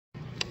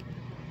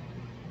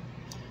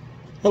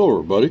Hello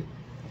everybody,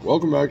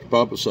 welcome back to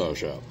Papa's Saw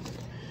Shop.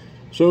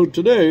 So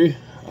today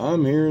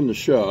I'm here in the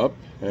shop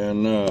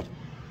and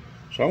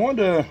so I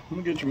wanted to, let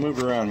me get you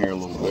moved around here a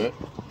little bit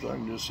so I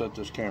can just set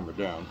this camera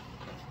down.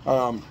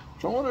 So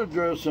I want to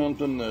address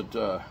something that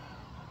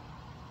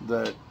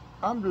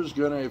I'm just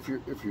gonna, if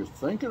you're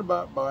thinking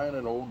about buying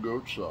an old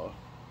goat saw,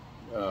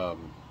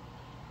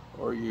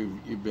 or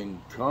you've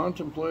been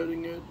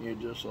contemplating it, and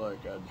you're just like,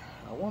 I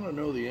want to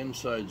know the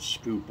inside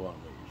scoop on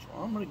these.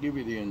 Well, I'm going to give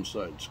you the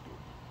inside scoop.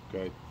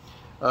 Okay.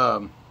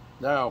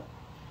 Now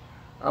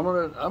I'm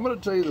gonna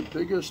tell you the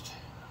biggest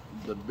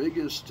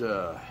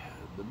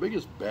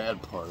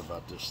bad part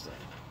about this thing.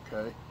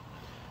 Okay.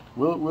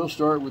 We'll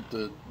start with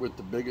the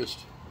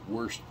biggest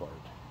worst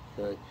part.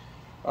 Okay.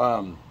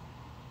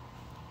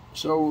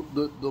 So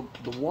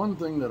the one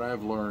thing that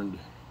I've learned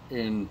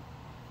in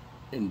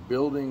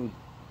building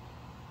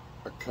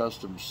a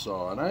custom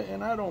saw,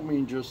 and I don't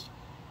mean just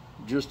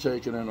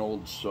taking an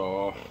old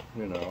saw,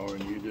 you know,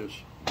 and you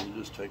just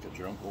take a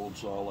junk old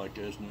saw like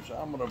this and you say,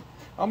 I'm gonna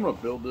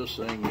build this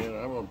thing in,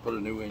 I'm gonna put a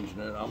new engine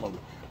in, I'm gonna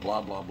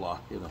blah blah blah,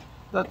 you know.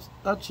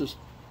 That's just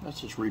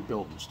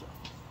rebuilding stuff.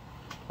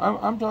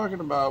 I'm talking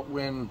about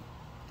when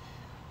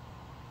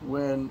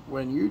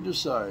you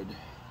decide,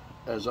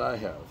 as I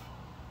have,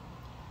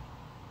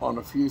 on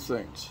a few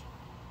things.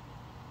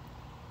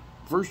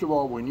 First of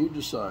all, when you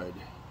decide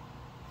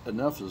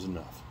enough is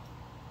enough.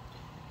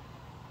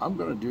 I'm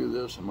going to do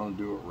this, I'm going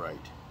to do it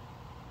right.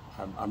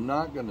 I'm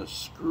not going to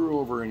screw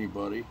over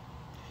anybody.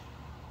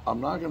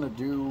 I'm not going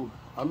to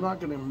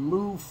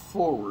move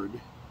forward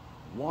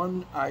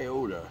one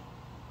iota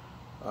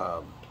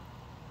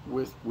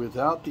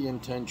without the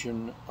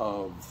intention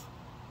of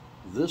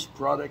this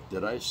product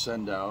that I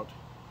send out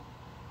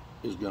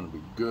is going to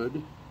be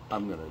good.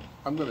 I'm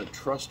going to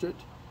trust it.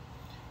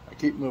 I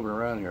keep moving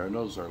around here. I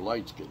notice our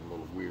light's getting a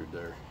little weird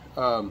there.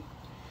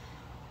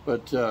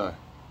 But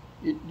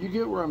you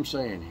get where I'm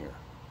saying here,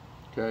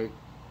 okay?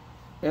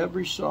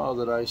 Every saw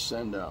that I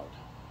send out,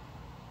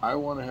 I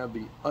want to have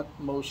the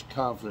utmost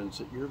confidence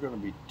that you're going to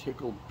be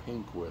tickled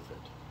pink with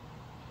it.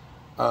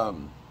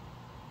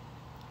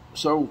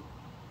 So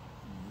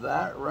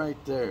that right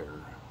there,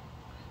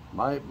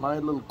 my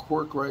little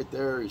quirk right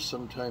there is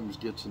sometimes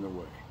gets in the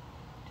way,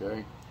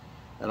 okay?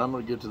 And I'm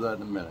going to get to that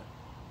in a minute.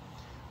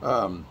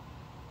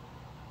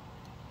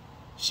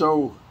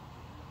 So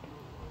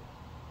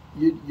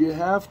you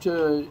have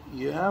to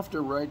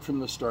right from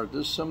the start.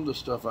 This is some of the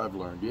stuff I've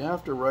learned. You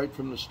have to right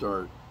from the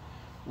start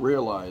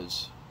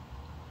realize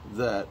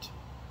that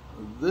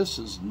this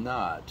is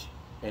not,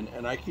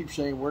 and I keep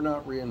saying we're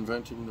not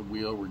reinventing the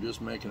wheel, we're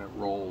just making it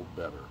roll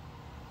better.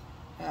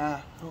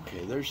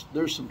 Okay, there's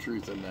some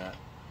truth in that.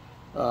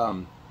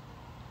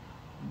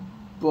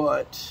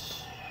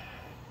 But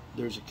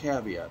there's a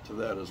caveat to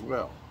that as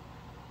well.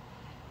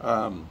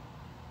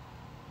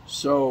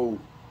 So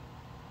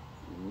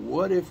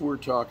what if we're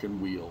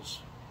talking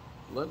wheels?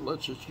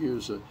 Let's just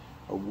use a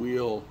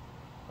wheel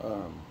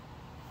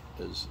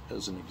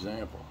as an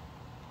example,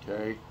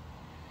 okay?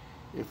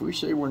 If we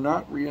say we're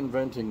not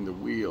reinventing the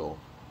wheel,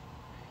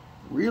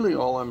 really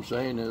all I'm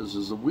saying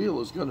is the wheel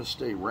is going to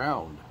stay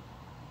round.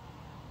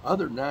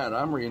 Other than that,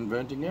 I'm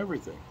reinventing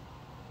everything,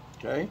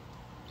 okay?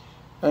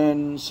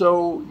 And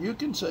so you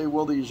can say,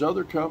 well, these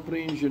other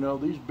companies, you know,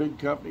 these big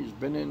companies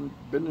been in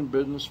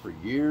business for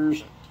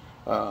years.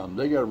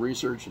 They got a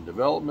research and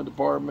development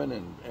department,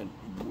 and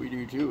we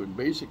do too. And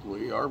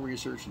basically, our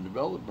research and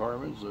development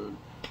department is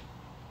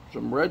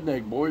some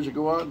redneck boys that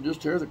go out and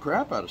just tear the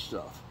crap out of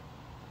stuff.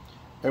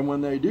 And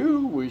when they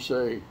do, we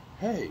say,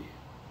 hey,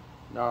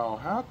 now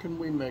how can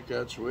we make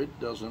that so it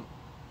doesn't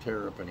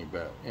tear up any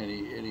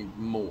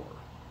more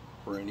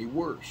or any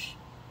worse?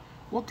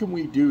 What can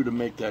we do to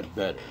make that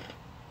better?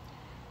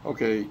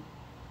 Okay,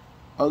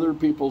 other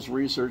people's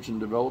research and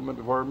development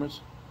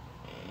departments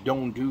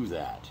don't do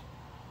that.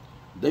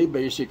 They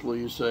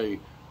basically say,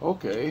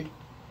 okay,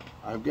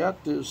 I've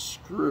got this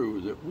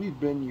screw that we've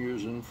been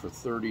using for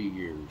 30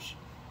 years.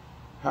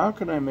 How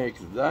can I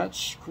make that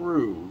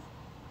screw,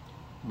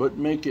 but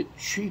make it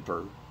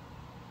cheaper?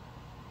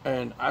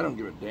 And I don't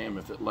give a damn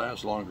if it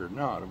lasts longer or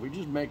not. If we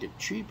just make it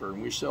cheaper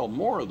and we sell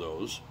more of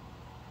those,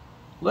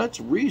 let's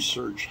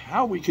research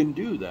how we can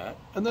do that,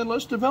 and then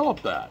let's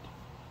develop that.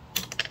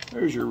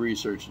 There's your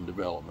research and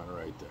development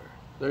right there.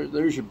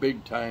 There's your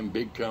big time,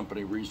 big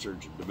company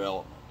research and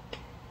development.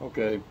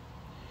 Okay,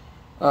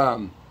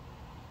 what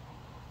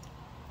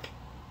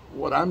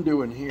I'm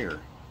doing here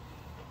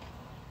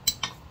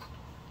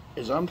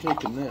is I'm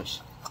taking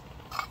this.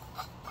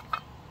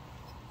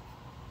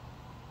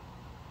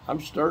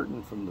 I'm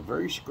starting from the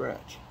very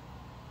scratch,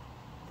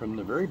 from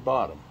the very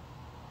bottom,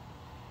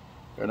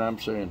 and I'm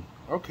saying,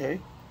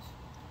 okay,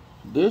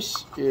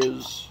 this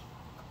is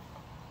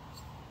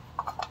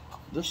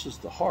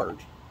the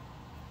heart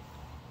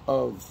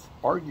of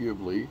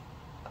arguably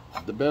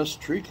the best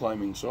tree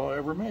climbing saw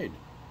ever made.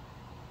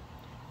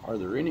 Are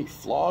there any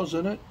flaws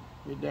in it?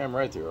 You're damn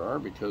right there are,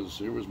 because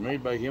it was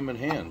made by human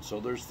hands, so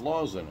there's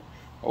flaws in it.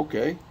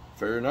 Okay,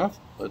 fair enough.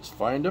 Let's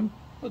find them.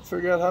 Let's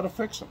figure out how to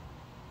fix them.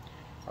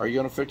 Are you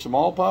going to fix them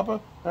all,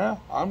 Papa?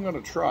 I'm going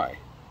to try.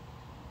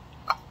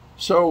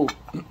 So,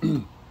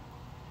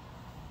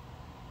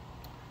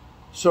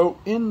 so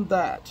in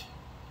that,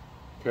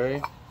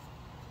 okay,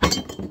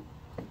 you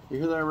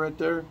hear that right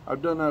there?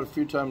 I've done that a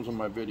few times on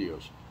my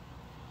videos.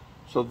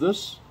 So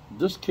this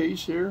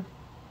case here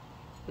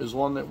is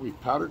one that we've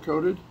powder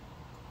coated,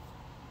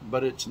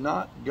 but it's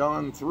not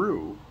gone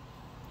through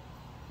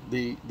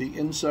the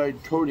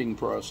inside coating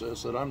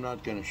process that I'm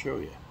not going to show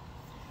you.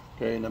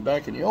 Okay, now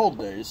back in the old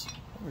days,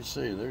 let me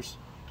see, there's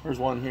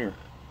one here.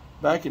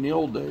 Back in the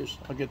old days,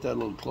 I'll get that a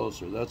little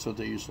closer. That's what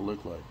they used to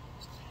look like.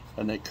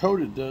 And they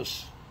coated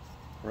this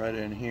right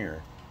in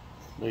here.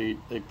 They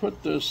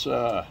put this,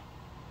 I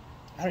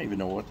don't even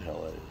know what the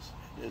hell that is.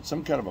 It's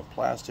some kind of a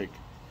plastic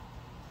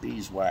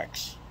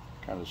beeswax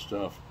kind of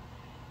stuff.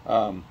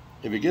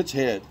 If it gets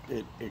hit,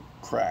 it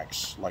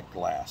cracks like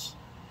glass.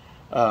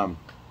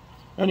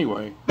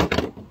 Anyway,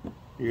 you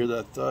hear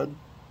that thud?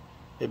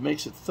 It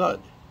makes it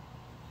thud,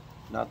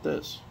 not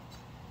this.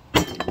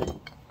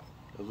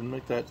 Doesn't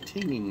make that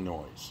tinging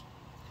noise.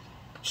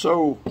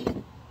 So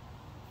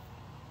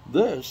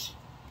this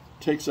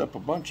takes up a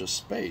bunch of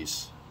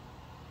space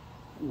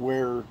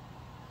where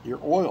your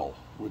oil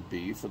would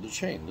be for the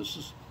chain. This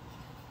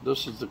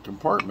is the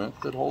compartment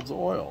that holds the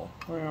oil.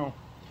 Well,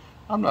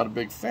 I'm not a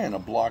big fan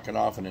of blocking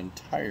off an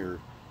entire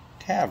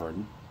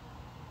cavern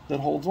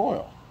that holds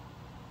oil.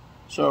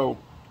 So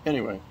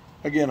anyway,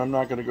 again, I'm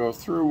not going to go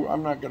through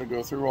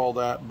all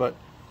that, but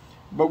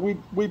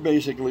we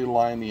basically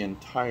line the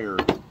entire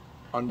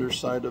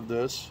underside of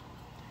this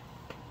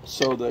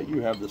so that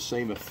you have the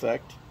same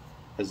effect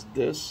as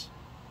this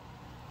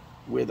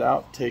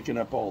without taking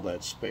up all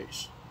that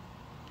space.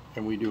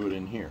 And we do it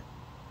in here.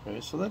 Okay,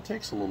 so that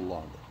takes a little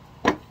longer.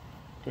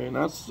 Okay, and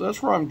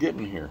that's where I'm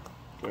getting here.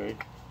 Okay,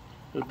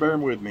 just bear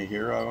with me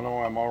here. I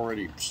know I'm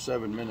already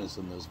 7 minutes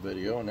in this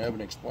video and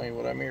haven't explained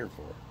what I'm here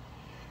for.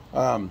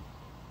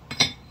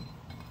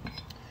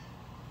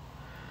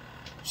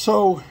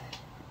 So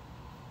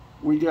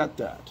we got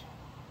that.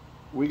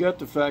 We got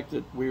the fact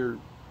that we're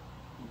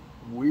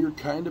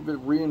kind of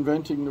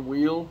reinventing the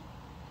wheel,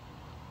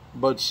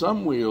 but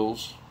some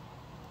wheels,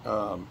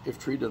 if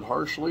treated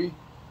harshly,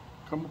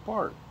 come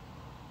apart.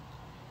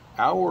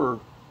 Our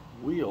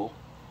wheel,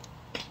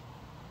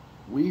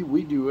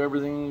 we do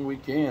everything we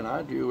can.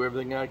 I do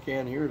everything I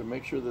can here to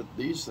make sure that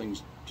these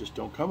things just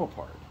don't come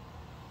apart.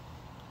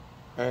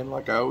 And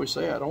like I always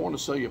say, I don't want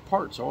to sell you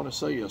parts. I want to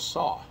sell you a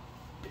saw,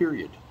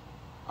 period.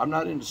 I'm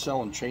not into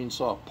selling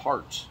chainsaw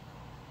parts.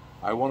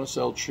 I want to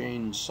sell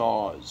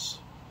chainsaws.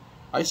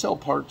 I sell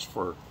parts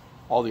for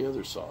all the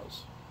other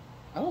saws.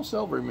 I don't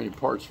sell very many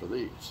parts for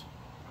these.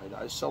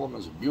 I sell them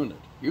as a unit.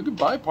 You can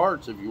buy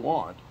parts if you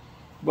want,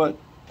 but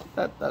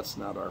that's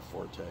not our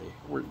forte.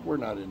 We're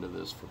not into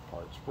this for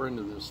parts. We're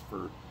into this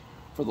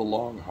for the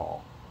long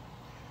haul.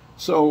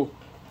 So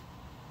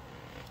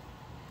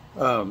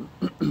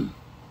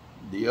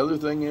the other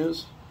thing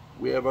is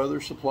we have other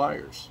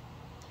suppliers.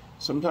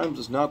 Sometimes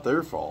it's not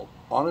their fault.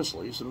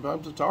 Honestly,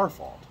 sometimes it's our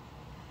fault.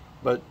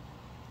 But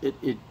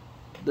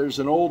there's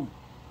an old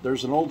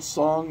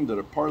song that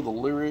a part of the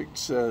lyric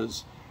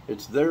says,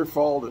 it's their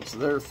fault, and it's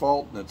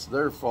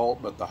their fault,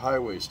 but the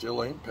highway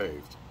still ain't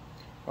paved.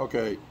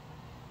 Okay,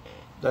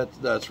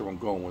 that's where I'm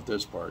going with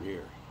this part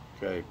here.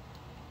 Okay,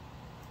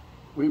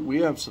 we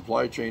have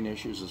supply chain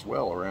issues as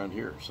well around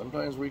here.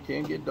 Sometimes we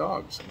can't get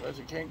dogs. Sometimes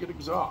we can't get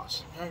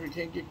exhaust. Sometimes we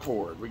can't get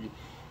cord.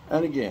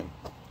 And again,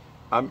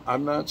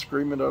 I'm not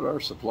screaming at our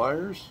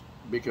suppliers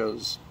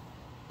because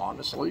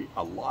honestly,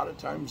 a lot of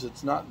times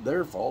it's not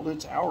their fault,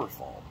 it's our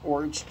fault,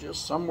 or it's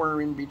just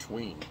somewhere in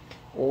between,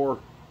 or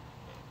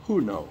who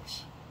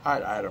knows.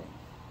 I don't.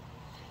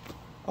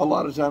 A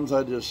lot of times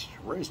I just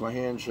raise my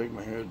hand, shake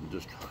my head, and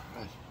just,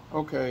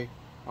 okay,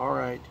 all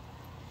right.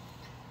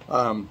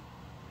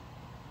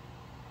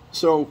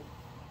 So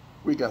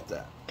we got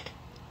that.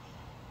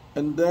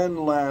 And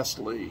then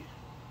lastly,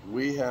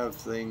 we have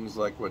things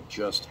like what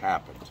just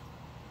happened.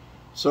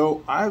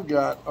 So I've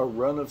got a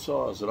run of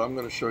saws that I'm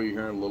going to show you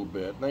here in a little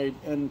bit.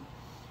 And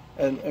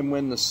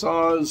when the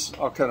saws,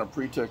 I'll kind of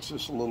pretext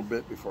this a little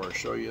bit before I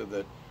show you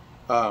that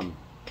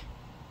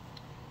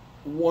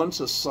once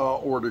a saw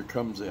order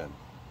comes in,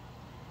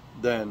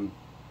 then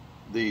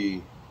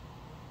we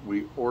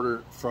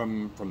order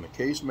from the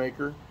case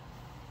maker,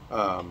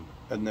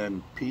 and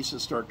then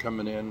pieces start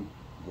coming in.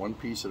 One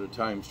piece at a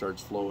time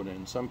starts flowing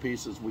in. Some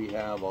pieces we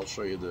have. I'll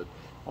show you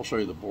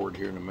the board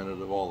here in a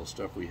minute of all the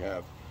stuff we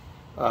have.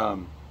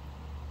 And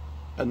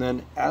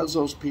then as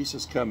those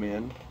pieces come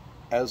in,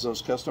 as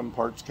those custom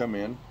parts come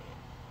in,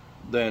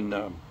 then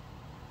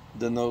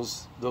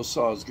those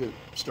saws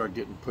start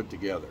getting put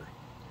together.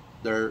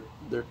 They're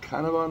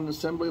kind of on an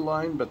assembly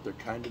line, but they're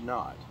kind of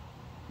not,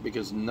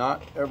 because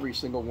not every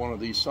single one of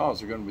these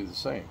saws are going to be the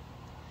same.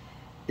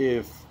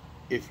 If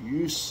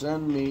you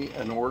send me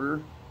an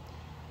order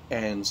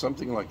and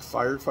something like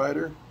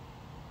firefighter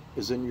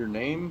is in your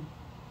name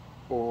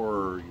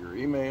or your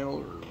email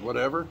or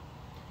whatever,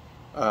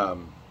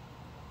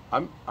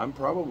 I'm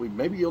probably,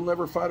 maybe you'll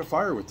never fight a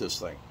fire with this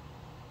thing.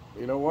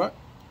 You know what?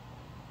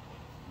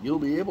 You'll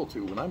be able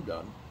to when I'm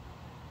done,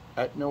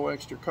 at no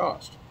extra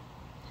cost.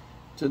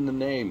 It's in the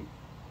name.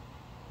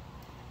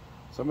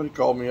 Somebody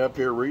called me up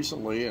here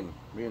recently, and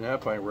me and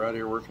Appine were out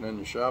here working in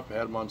the shop. I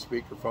had them on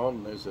speakerphone,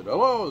 and they said,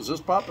 "Hello, is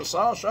this Papa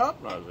Saw Shop?"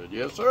 And I said,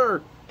 "Yes,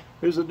 sir."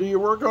 He said, "Do you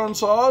work on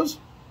saws?"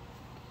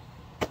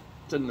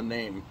 It's in the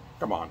name.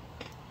 Come on.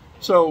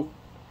 So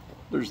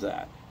there's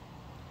that.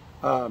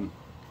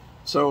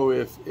 So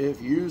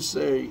if you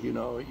say, you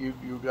know,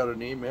 you got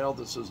an email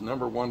that says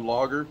 #1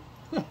 logger,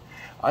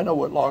 I know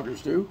what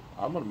loggers do.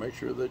 I'm going to make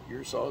sure that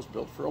your saw is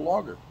built for a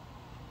logger.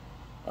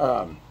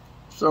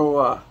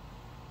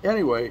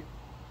 Anyway,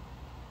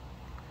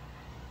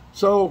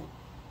 so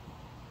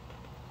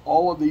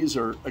all of these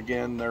are,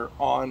 again, they're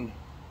on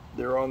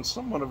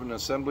somewhat of an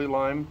assembly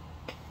line,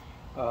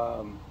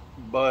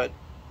 but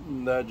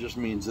that just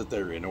means that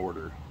they're in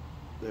order.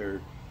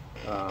 They're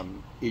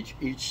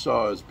each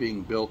saw is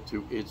being built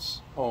to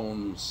its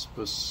own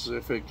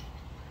specific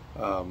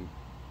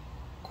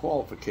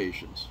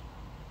qualifications.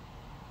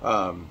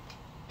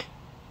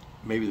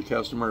 Maybe the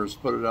customer has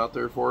put it out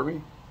there for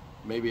me.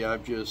 Maybe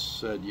I've just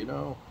said, you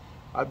know,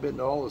 I've been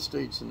to all the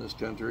states in this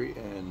country,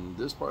 and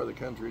this part of the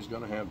country is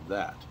going to have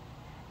that.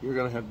 You're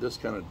going to have this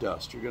kind of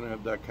dust. You're going to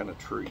have that kind of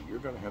tree. You're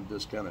going to have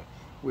this kind of.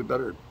 We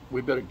better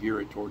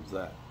gear it towards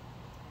that.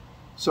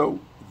 So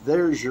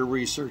there's your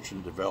research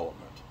and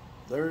development.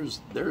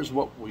 There's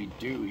what we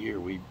do here.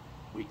 We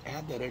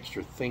add that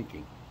extra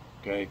thinking.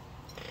 Okay.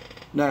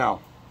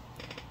 Now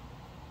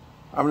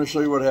I'm going to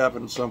show you what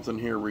happened something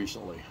here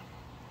recently.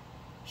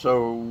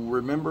 So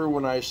remember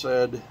when I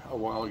said a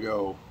while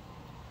ago,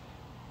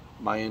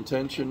 my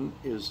intention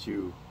is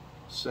to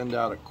send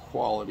out a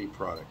quality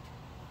product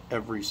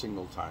every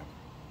single time.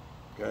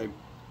 Okay?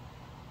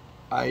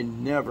 I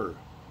never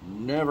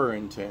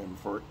intend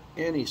for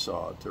any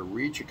saw to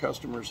reach a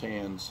customer's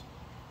hands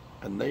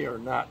and they are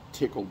not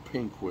tickled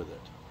pink with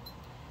it.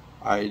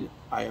 I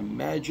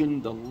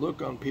imagine the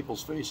look on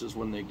people's faces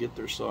when they get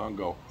their saw and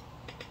go,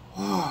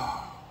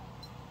 wow,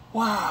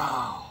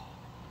 wow.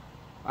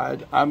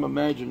 I'm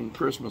imagining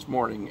Christmas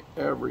morning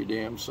every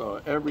damn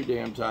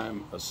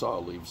time a saw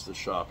leaves the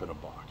shop in a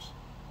box.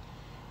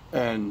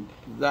 And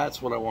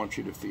that's what I want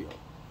you to feel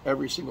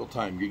every single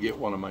time you get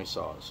one of my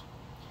saws.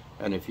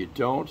 And if you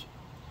don't,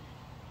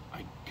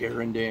 I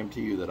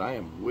guarantee you that I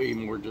am way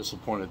more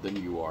disappointed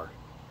than you are.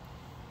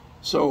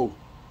 So,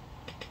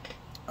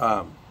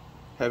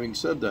 having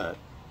said that,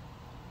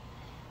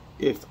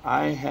 if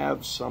I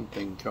have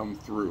something come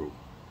through,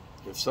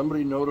 if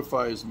somebody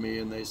notifies me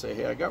and they say,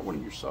 hey, I got one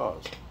of your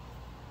saws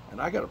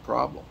and I got a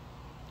problem,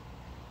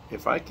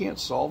 if I can't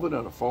solve it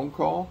on a phone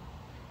call,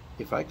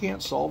 if I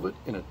can't solve it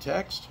in a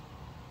text,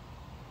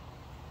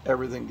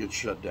 everything gets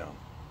shut down.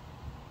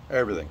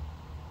 Everything.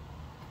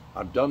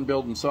 I'm done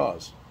building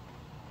saws.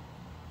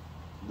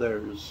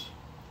 There's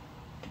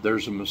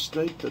a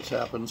mistake that's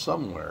happened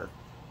somewhere,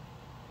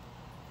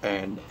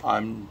 and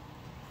I'm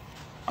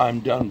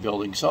done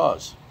building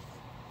saws,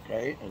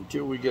 okay,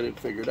 until we get it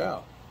figured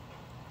out.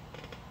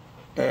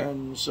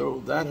 And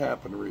so that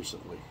happened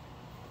recently.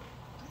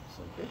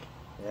 Okay.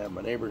 Yeah,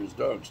 my neighbor and his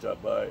dog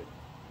stopped by.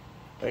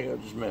 Hang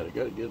on just a minute, I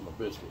got to get him a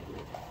biscuit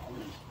here.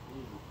 He's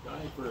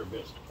dying for a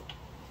biscuit.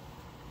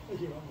 Is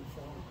he on the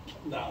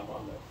phone? No, I'm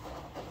on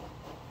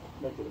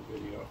the making a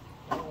video.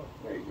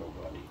 There you go,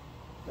 buddy.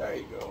 There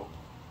you go.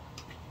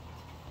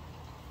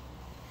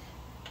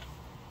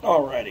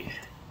 Alrighty.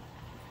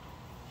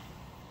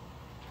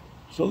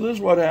 So this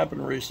is what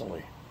happened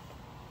recently.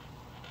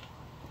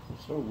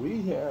 So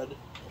we had,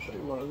 I'll show you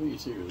one of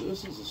these here.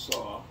 This is a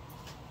saw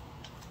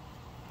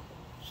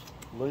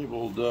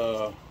labeled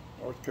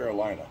North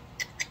Carolina.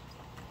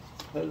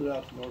 Headed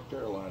out to North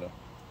Carolina.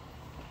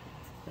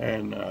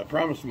 And I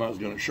promised him I was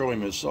going to show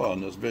him his saw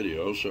in this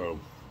video, so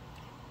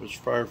Mr.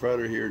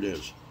 Firefighter, here it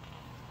is.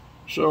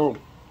 So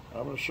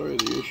I'm going to show you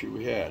the issue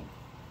we had.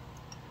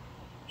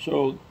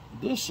 So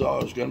this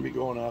saw is going to be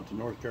going out to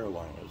North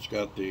Carolina. It's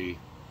got the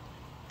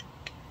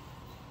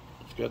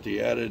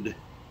added,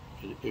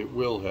 it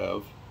will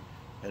have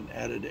an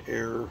added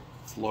air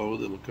flow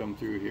that'll come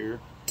through here.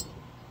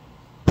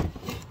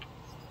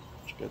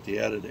 It's got the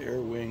added air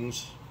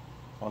wings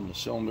on the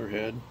cylinder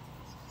head.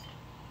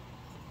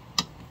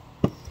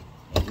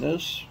 And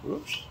this,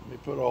 whoops, let me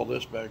put all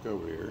this back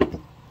over here.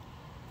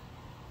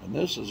 And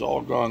this has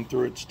all gone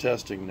through its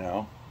testing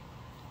now.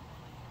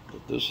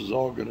 But this is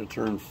all going to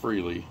turn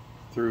freely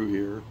through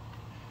here,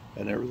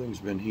 and everything's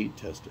been heat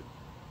tested.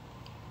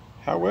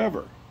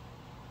 However,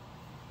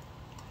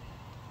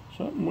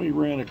 something we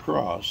ran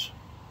across,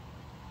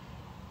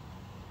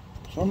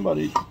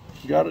 somebody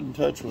got in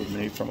touch with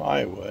me from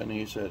Iowa, and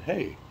he said,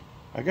 hey,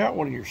 I got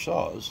one of your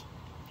saws,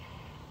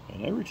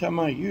 and every time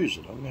I use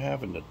it, I'm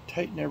having to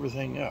tighten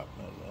everything up.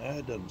 And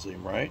that doesn't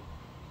seem right,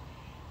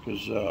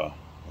 because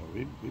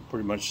we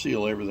pretty much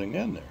seal everything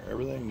in there.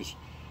 Everything's,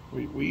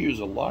 we use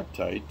a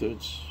Loctite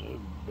that's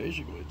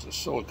basically, it's a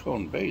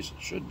silicone base.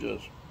 It should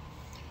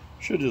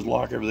just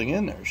lock everything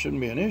in there. It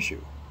shouldn't be an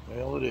issue.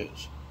 Well, it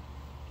is.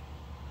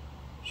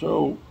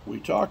 So we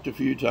talked a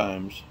few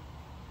times,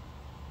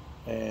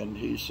 and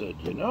he said,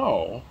 you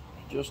know,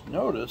 just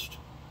noticed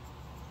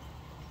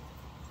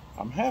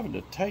I'm having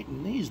to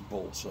tighten these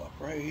bolts up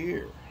right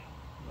here.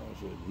 And I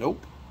said,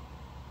 nope,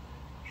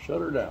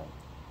 shut her down.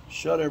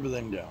 Shut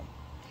everything down.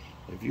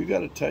 If you got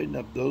to tighten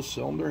up those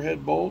cylinder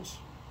head bolts,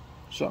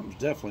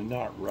 something's definitely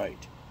not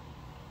right.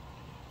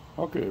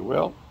 Okay,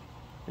 well,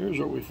 here's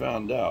what we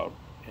found out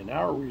in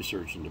our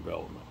research and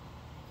development.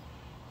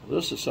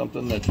 This is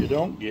something that you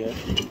don't get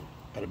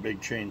at a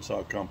big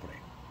chainsaw company.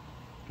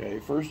 Okay,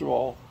 first of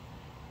all,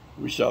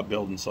 we stop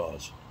building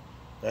saws.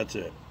 That's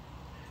it.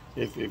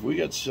 If we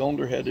got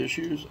cylinder head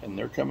issues and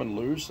they're coming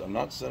loose, I'm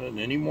not sending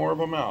any more of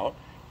them out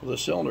with a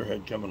cylinder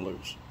head coming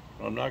loose.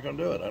 I'm not going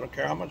to do it. I don't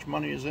care how much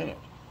money is in it.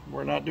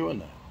 We're not doing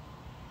that.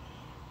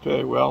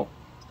 Okay, well,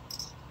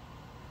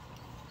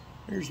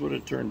 here's what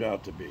it turned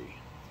out to be.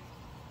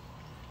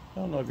 I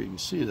don't know if you can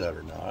see that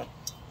or not.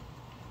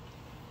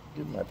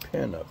 Get my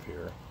pen up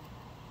here.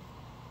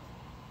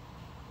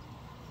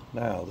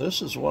 Now,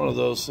 this is one of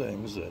those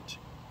things that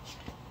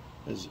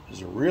is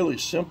a really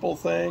simple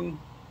thing,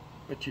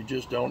 but you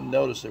just don't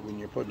notice it when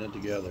you're putting it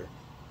together.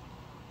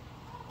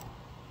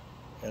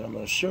 And I'm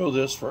going to show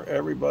this for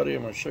everybody.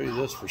 I'm going to show you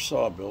this for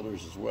saw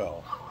builders as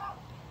well.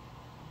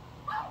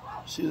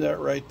 See that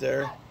right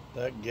there?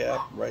 That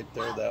gap right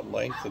there, that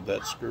length of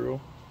that screw?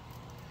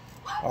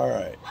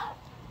 Alright.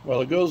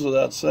 Well, it goes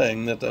without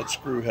saying that that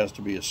screw has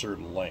to be a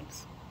certain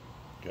length.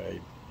 Okay?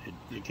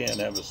 You can't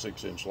have a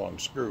 6-inch long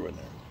screw in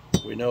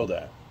there. We know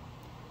that.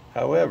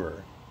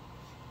 However,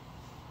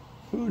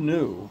 who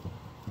knew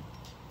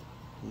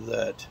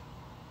that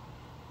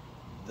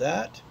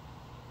let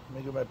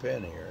me get my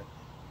pen here,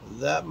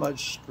 that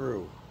much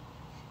screw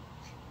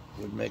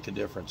would make a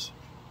difference.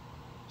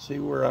 See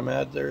where I'm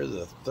at there,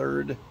 the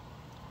third,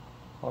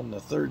 on the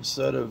third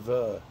set of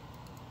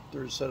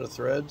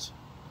threads?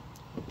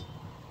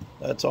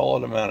 That's all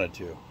it amounted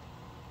to.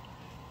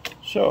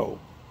 So,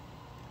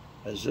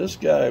 as this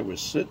guy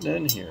was sitting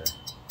in here,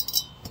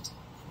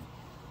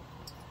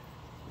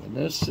 when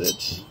this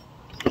sits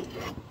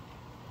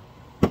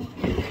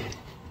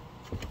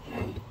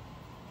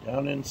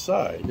down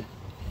inside,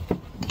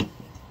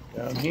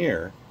 down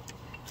here,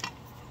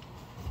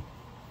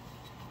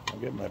 I'll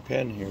get my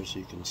pen here so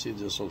you can see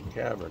this little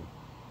cavern.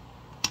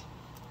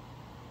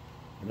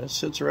 When it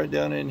sits right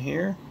down in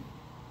here,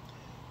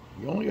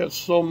 you only got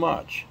so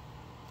much.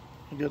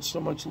 You got so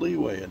much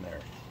leeway in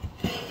there.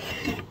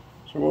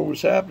 So what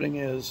was happening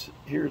is,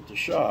 here at the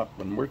shop,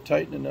 when we're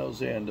tightening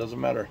those in, doesn't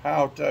matter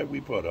how tight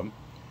we put them,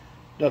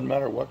 doesn't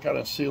matter what kind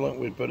of sealant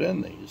we put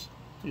in these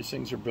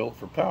things are built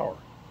for power.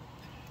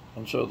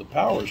 And so the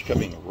power is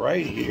coming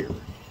right here,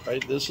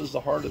 right? This is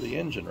the heart of the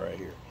engine right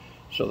here.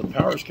 So the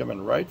power is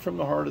coming right from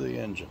the heart of the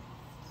engine.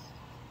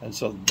 And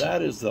so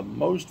that is the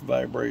most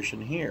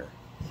vibration here.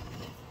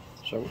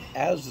 So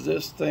as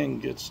this thing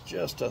gets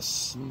just a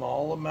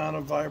small amount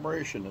of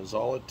vibration is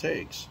all it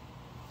takes,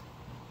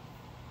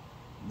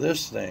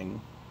 this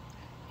thing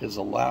is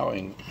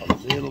allowing a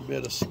little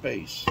bit of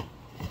space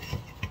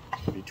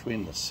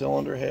between the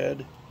cylinder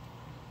head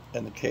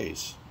and the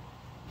case.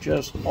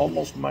 Just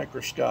almost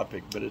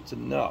microscopic, but it's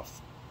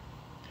enough.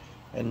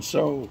 And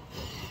so,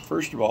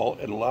 first of all,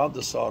 it allowed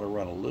the saw to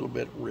run a little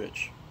bit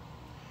rich,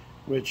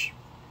 which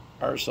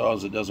our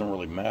saws, it doesn't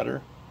really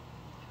matter,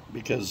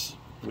 because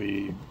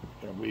we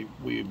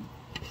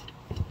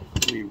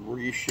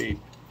reshape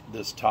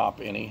this top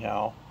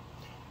anyhow,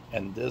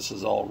 and this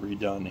is all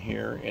redone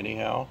here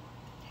anyhow.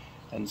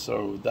 And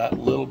so that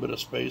little bit of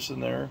space in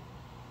there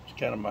is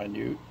kind of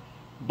minute,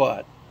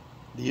 but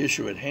the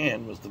issue at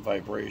hand was the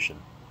vibration.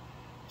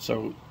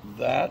 So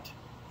that,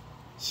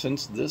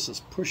 since this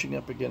is pushing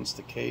up against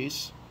the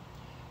case,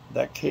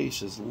 that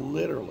case is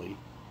literally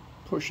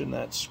pushing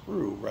that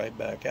screw right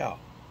back out.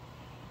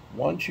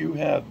 Once you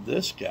have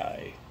this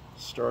guy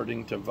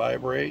starting to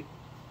vibrate,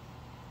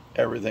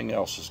 everything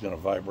else is going to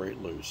vibrate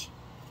loose,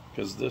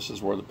 because this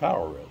is where the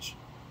power is.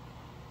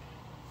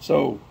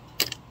 So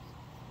it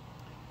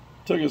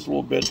took us a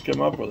little bit to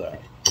come up with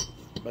that,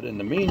 but in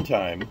the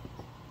meantime,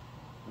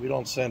 we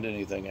don't send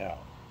anything out.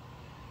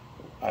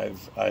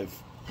 I've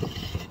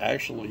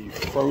actually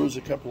froze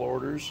a couple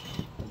orders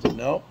and said,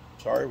 no,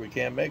 sorry, we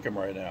can't make them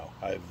right now.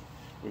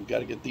 We've got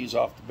to get these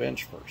off the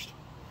bench first,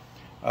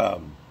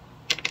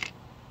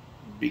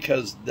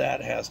 because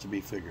that has to be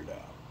figured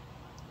out.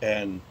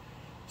 And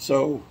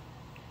so,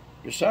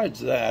 besides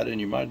that, and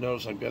you might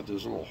notice I've got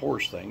these little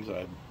horse things.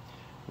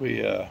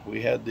 We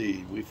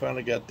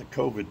finally got the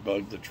COVID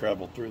bug that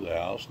traveled through the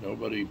house.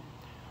 Nobody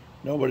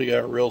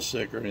got real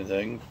sick or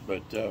anything,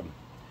 but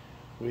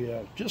we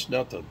just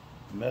not to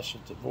mess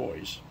with the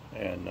voice.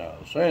 And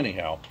so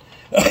anyhow,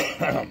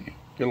 get a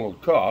little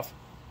cough.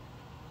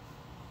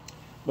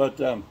 But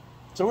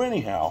so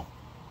anyhow,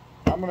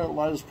 I'm going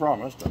to, as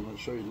promised, I'm going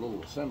to show you the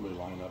little assembly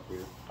line up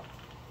here.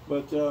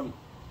 But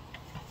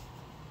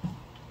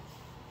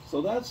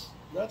so that's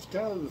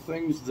kind of the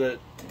things that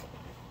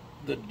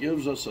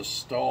gives us a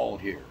stall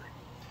here.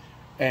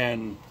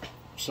 And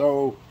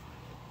so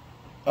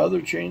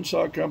other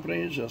chainsaw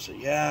companies, they'll say,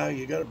 yeah,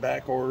 you got it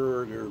back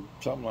ordered or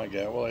something like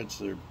that. Well,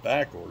 they're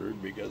back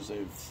ordered because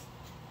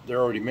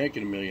they're already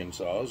making 1 million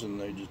saws and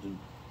they just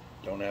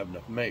don't have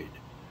enough made.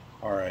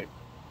 All right,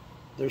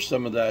 there's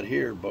some of that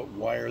here, but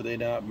why are they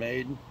not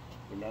made?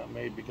 They're not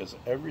made because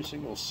every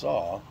single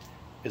saw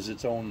is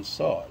its own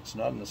saw. It's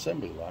not an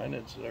assembly line.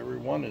 It's every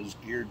one is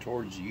geared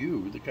towards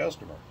you, the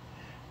customer.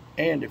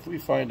 And if we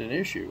find an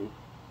issue,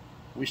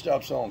 we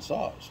stop selling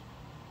saws.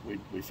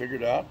 We figure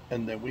it out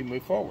and then we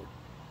move forward.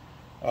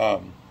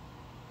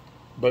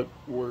 But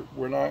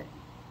we're not.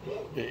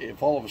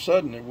 If all of a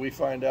sudden we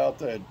find out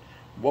that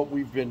what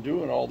we've been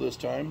doing all this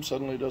time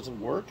suddenly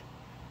doesn't work,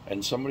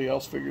 and somebody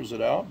else figures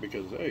it out,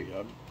 because hey,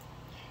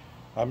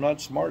 I'm not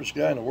the smartest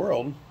guy in the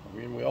world. I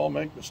mean, we all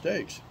make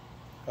mistakes.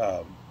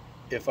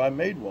 If I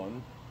made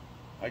one,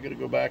 I got to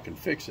go back and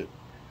fix it,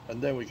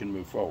 and then we can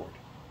move forward.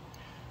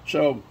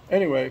 So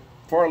anyway,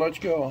 before I let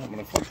you go, I'm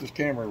going to flip this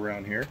camera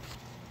around here,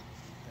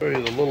 show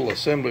you the little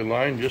assembly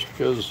line, just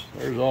because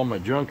there's all my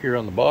junk here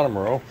on the bottom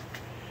row.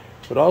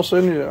 But I'll show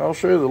you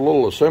the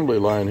little assembly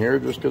line here,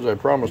 just because I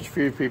promised a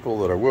few people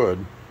that I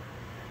would.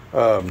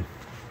 Kind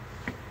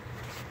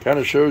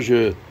of shows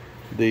you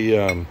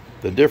the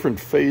different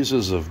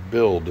phases of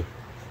build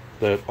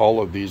that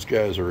all of these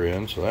guys are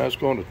in. So that's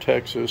going to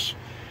Texas.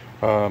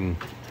 Not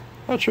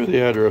sure the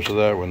address of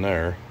that one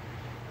there.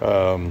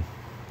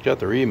 Got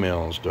their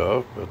email and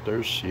stuff, but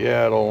there's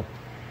Seattle.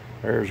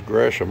 There's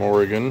Gresham,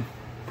 Oregon.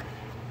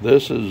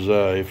 This is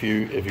if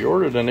you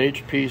ordered an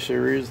HP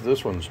series,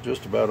 this one's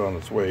just about on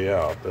its way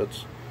out.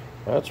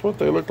 That's what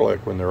they look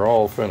like when they're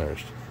all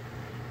finished.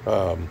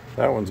 That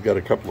one's got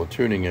a couple of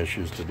tuning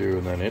issues to do,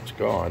 and then it's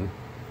gone.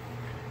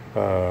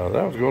 That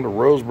one's going to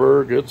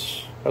Roseburg.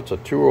 That's a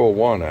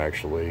 201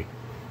 actually.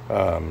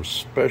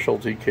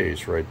 Specialty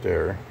case right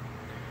there.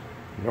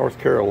 North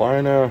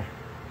Carolina,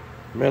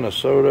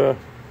 Minnesota.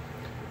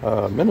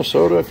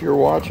 Minnesota, if you're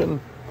watching,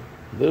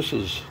 this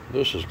is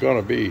going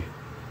to be.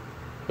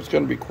 It's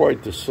going to be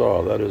quite the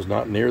saw. That is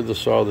not near the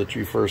saw that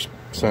you first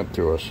sent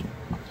to us.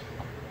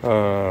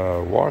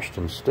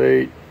 Washington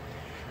State.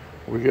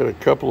 We got a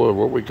couple of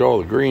what we call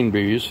the green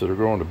bees that are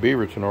going to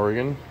Beaverton,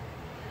 Oregon.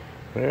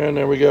 And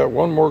then we got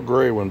one more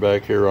gray one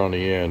back here on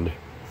the end.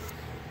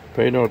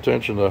 Pay no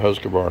attention to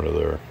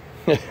Husqvarna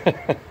there.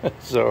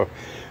 So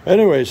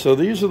anyway, so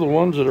these are the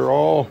ones that are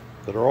all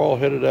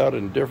headed out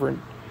in different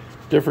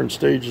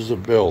stages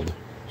of build.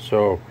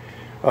 So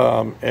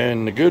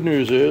and the good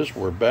news is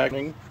we're back.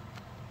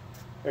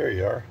 There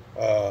you are.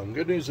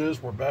 Good news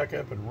is we're back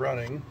up and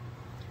running,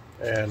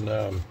 and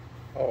oh,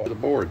 the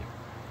board.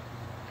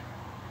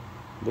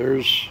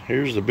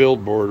 Here's the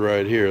build board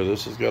right here.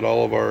 This has got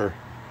all of our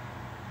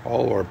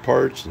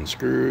parts and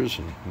screws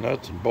and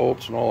nuts and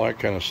bolts and all that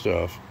kind of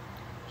stuff.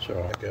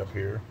 So back up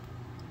here.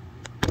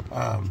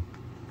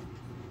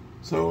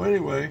 So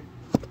anyway,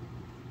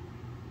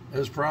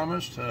 as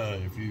promised,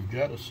 if you've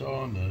got a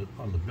saw on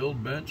the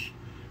build bench,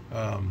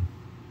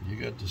 you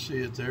got to see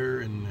it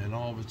there in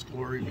all of its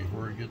glory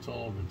before it gets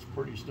all of its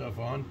pretty stuff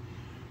on,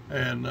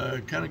 and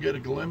kind of get a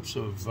glimpse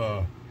of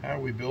how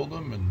we build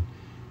them.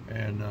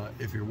 And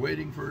if you're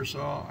waiting for a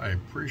saw, I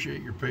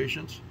appreciate your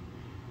patience.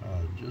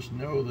 Just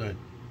know that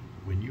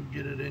when you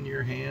get it in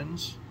your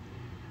hands,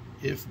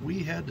 if we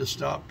had to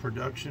stop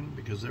production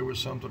because there was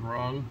something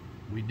wrong,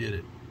 we did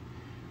it.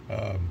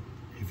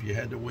 If you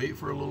had to wait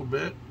for a little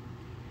bit,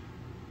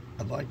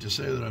 I'd like to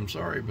say that I'm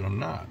sorry, but I'm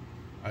not.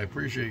 I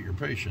appreciate your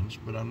patience,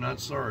 but I'm not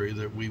sorry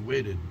that we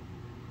waited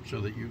so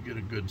that you get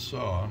a good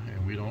saw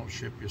and we don't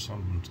ship you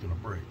something that's going to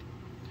break.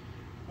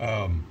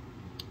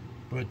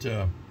 But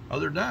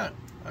other than that,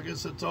 I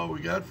guess that's all we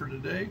got for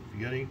today. If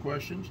you got any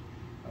questions,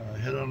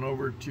 head on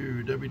over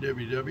to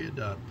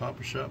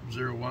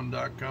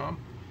www.papashop01.com.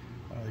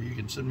 You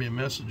can send me a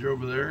message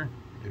over there.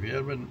 If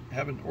you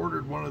haven't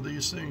ordered one of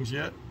these things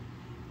yet,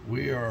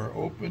 we are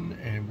open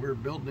and we're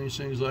building these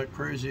things like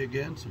crazy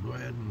again, so go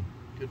ahead and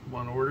get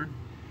one ordered.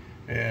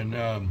 And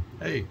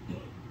hey,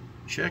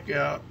 check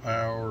out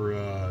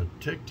our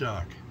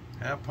TikTok.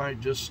 Half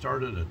Pint just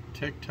started a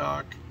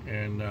TikTok,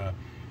 and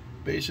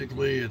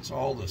basically it's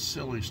all the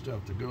silly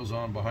stuff that goes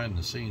on behind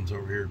the scenes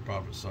over here at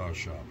Papa Saw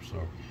Shop.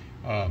 So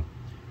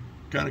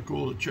kind of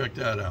cool to check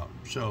that out.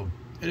 So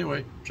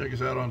anyway, check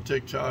us out on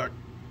TikTok,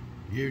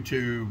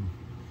 YouTube,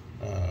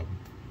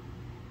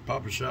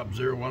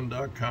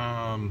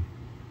 papashop01.com,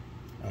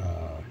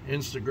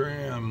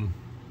 Instagram,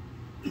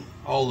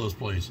 all those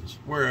places.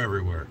 We're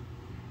everywhere.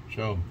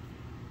 So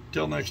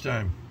till next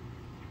time,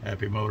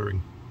 happy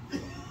motoring.